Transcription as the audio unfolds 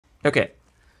Okay,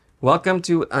 welcome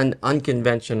to an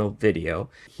unconventional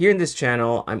video. Here in this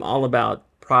channel, I'm all about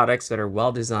products that are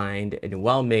well designed and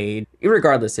well made,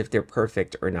 regardless if they're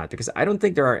perfect or not, because I don't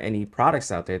think there are any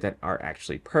products out there that are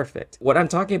actually perfect. What I'm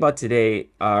talking about today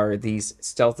are these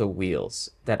Stealtho wheels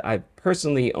that I've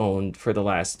personally owned for the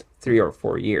last 3 or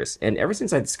 4 years. And ever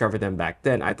since I discovered them back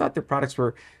then, I thought their products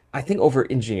were, I think,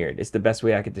 over-engineered is the best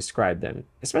way I could describe them,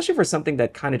 especially for something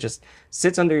that kind of just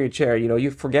sits under your chair.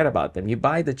 You forget about them. You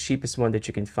buy the cheapest one that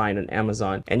you can find on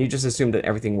Amazon and you just assume that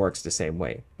everything works the same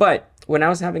way. But when I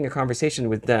was having a conversation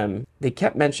with them, they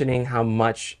kept mentioning how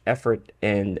much effort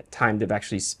and time they've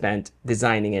actually spent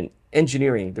designing and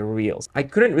engineering the wheels. I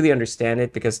couldn't really understand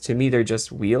it because to me they're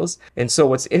just wheels. And so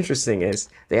what's interesting is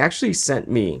they actually sent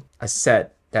me a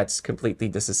set that's completely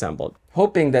disassembled,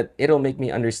 hoping that it'll make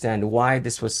me understand why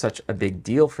this was such a big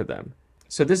deal for them.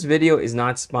 So this video is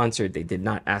not sponsored. They did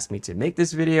not ask me to make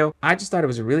this video. I just thought it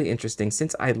was really interesting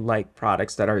since I like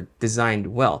products that are designed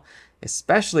well,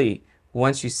 especially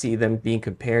once you see them being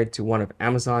compared to one of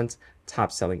Amazon's top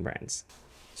selling brands.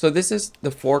 So this is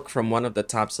the fork from one of the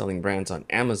top selling brands on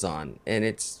Amazon, and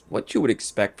it's what you would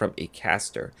expect from a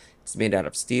caster. It's made out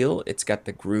of steel. It's got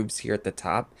the grooves here at the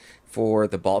top for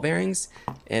the ball bearings.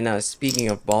 And speaking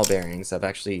of ball bearings, I've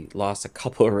actually lost a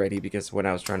couple already because when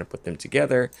I was trying to put them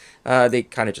together, they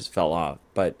kind of just fell off.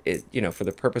 But for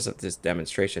the purpose of this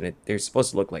demonstration, they're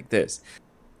supposed to look like this.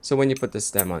 So when you put the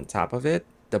stem on top of it,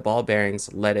 the ball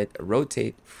bearings let it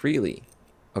rotate freely.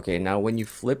 Okay, now when you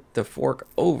flip the fork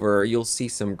over, you'll see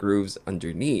some grooves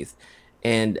underneath.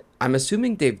 And I'm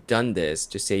assuming they've done this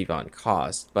to save on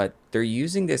cost, but they're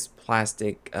using this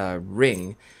plastic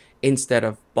ring instead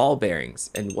of ball bearings.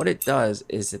 And what it does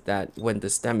is that when the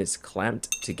stem is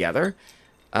clamped together,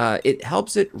 it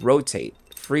helps it rotate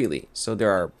freely. So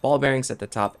there are ball bearings at the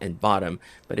top and bottom,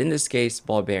 but in this case,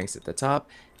 ball bearings at the top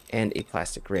and a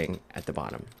plastic ring at the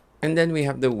bottom. And then we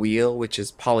have the wheel, which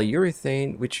is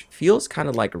polyurethane, which feels kind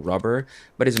of like rubber,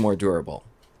 but is more durable.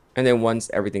 And then once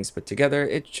everything's put together,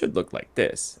 it should look like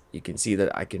this. You can see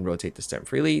that I can rotate the stem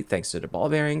freely thanks to the ball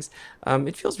bearings.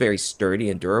 It feels very sturdy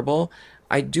and durable.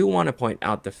 I do want to point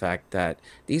out the fact that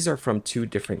these are from two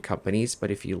different companies,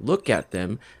 but if you look at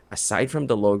them, aside from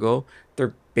the logo,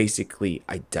 they're basically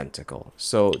identical.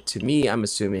 So to me, I'm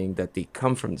assuming that they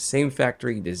come from the same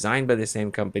factory, designed by the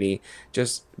same company,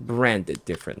 just branded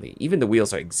differently. Even the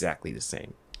wheels are exactly the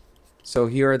same. So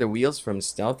here are the wheels from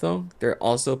Stealtho. They're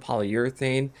also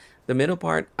polyurethane. The middle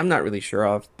part, I'm not really sure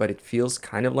of, but it feels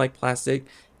kind of like plastic.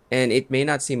 And it may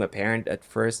not seem apparent at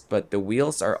first, but the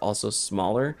wheels are also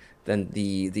smaller than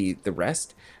the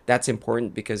rest. That's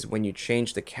important because when you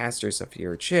change the casters of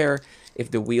your chair, if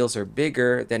the wheels are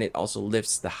bigger, then it also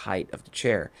lifts the height of the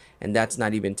chair. And that's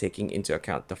not even taking into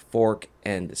account the fork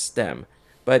and the stem.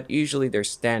 But usually they're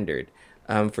standard.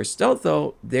 For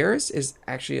Stealtho, theirs is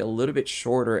actually a little bit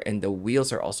shorter and the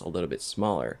wheels are also a little bit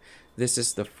smaller. This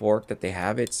is the fork that they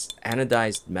have. It's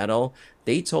anodized metal.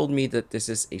 They told me that this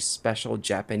is a special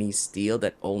Japanese steel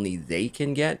that only they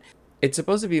can get. It's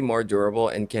supposed to be more durable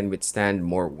and can withstand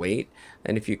more weight.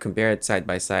 And if you compare it side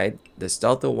by side, the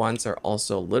Stealtho ones are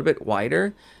also a little bit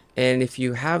wider. And if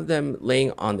you have them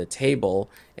laying on the table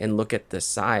and look at the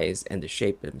size and the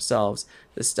shape themselves,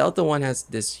 the Stealtho one has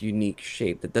this unique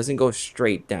shape that doesn't go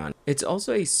straight down. It's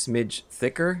also a smidge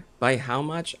thicker. By how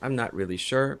much, I'm not really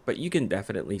sure, but you can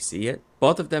definitely see it.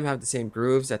 Both of them have the same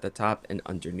grooves at the top and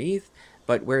underneath,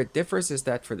 but where it differs is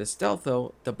that for the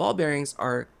Stealtho, the ball bearings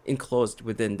are enclosed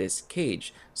within this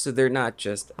cage, so they're not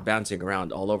just bouncing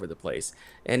around all over the place.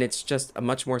 And it's just a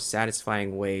much more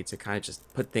satisfying way to kind of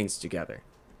just put things together.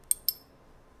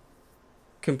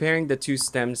 Comparing the two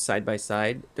stems side by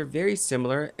side, they're very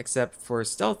similar, except for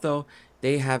Stealtho,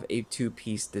 they have a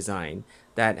two-piece design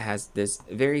that has this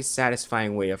very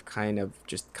satisfying way of kind of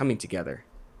just coming together.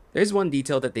 There's one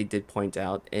detail that they did point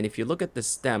out, and if you look at the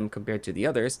stem compared to the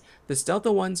others, the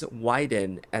Stealtho ones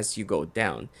widen as you go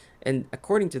down. And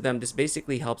according to them, this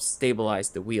basically helps stabilize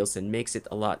the wheels and makes it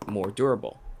a lot more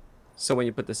durable. So when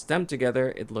you put the stem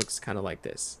together, it looks kind of like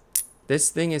this. This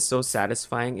thing is so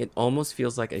satisfying, it almost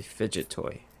feels like a fidget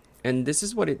toy. And this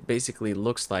is what it basically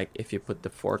looks like if you put the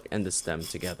fork and the stem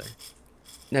together.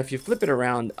 Now if you flip it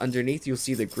around, underneath you'll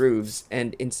see the grooves,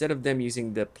 and instead of them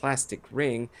using the plastic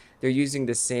ring, they're using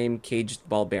the same caged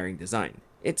ball bearing design.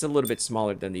 It's a little bit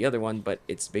smaller than the other one, but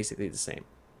it's basically the same.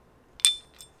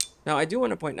 Now I do want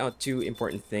to point out two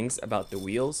important things about the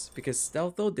wheels, because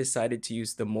Stealtho decided to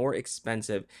use the more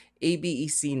expensive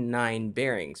ABEC 9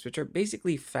 bearings, which are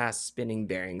basically fast spinning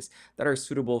bearings that are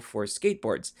suitable for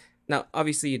skateboards. Now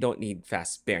obviously you don't need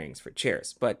fast bearings for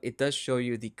chairs, but it does show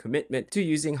you the commitment to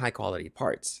using high quality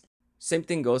parts. Same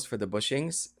thing goes for the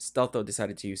bushings. Stelto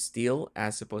decided to use steel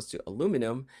as opposed to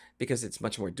aluminum because it's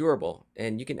much more durable,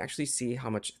 and you can actually see how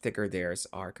much thicker theirs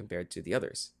are compared to the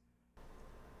others.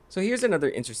 So here's another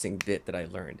interesting bit that I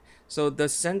learned. So the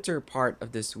center part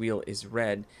of this wheel is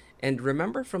red, and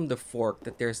remember from the fork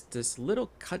that there's this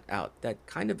little cutout that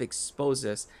kind of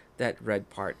exposes that red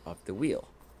part of the wheel.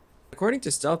 According to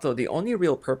Stelto, the only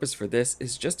real purpose for this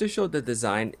is just to show the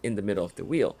design in the middle of the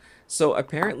wheel. So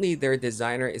apparently their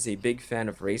designer is a big fan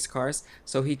of race cars,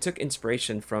 so he took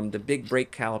inspiration from the big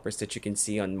brake calipers that you can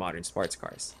see on modern sports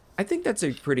cars. I think that's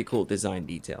a pretty cool design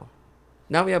detail.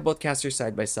 Now we have both casters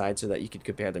side by side so that you can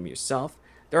compare them yourself.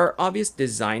 There are obvious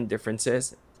design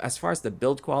differences. As far as the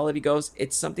build quality goes,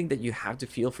 it's something that you have to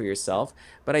feel for yourself,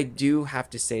 but I do have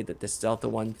to say that the Stelto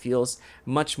one feels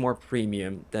much more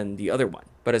premium than the other one.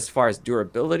 But as far as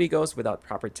durability goes, without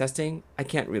proper testing, I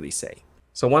can't really say.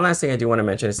 So one last thing I do want to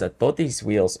mention is that both these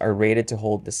wheels are rated to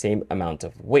hold the same amount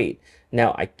of weight.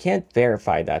 Now, I can't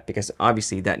verify that because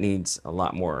obviously that needs a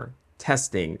lot more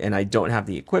testing, and I don't have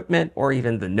the equipment or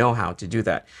even the know-how to do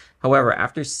that. However,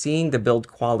 after seeing the build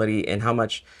quality and how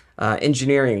much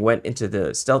engineering went into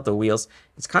the Stelto wheels,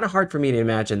 it's kind of hard for me to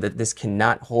imagine that this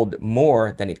cannot hold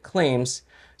more than it claims.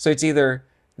 So it's either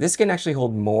this can actually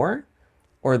hold more,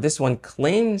 or this one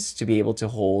claims to be able to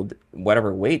hold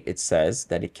whatever weight it says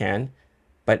that it can,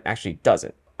 but actually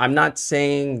doesn't. I'm not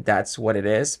saying that's what it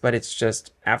is, but it's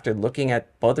just after looking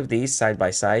at both of these side by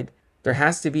side, there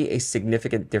has to be a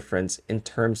significant difference in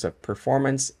terms of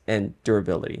performance and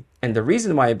durability. And the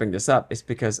reason why I bring this up is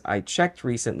because I checked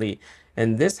recently,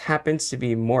 and this happens to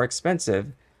be more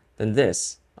expensive than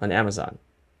this on Amazon.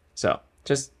 So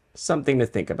just something to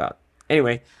think about.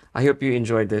 Anyway, I hope you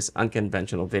enjoyed this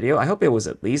unconventional video. I hope it was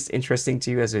at least interesting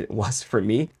to you as it was for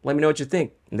me. Let me know what you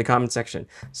think in the comment section.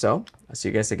 So I'll see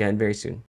you guys again very soon.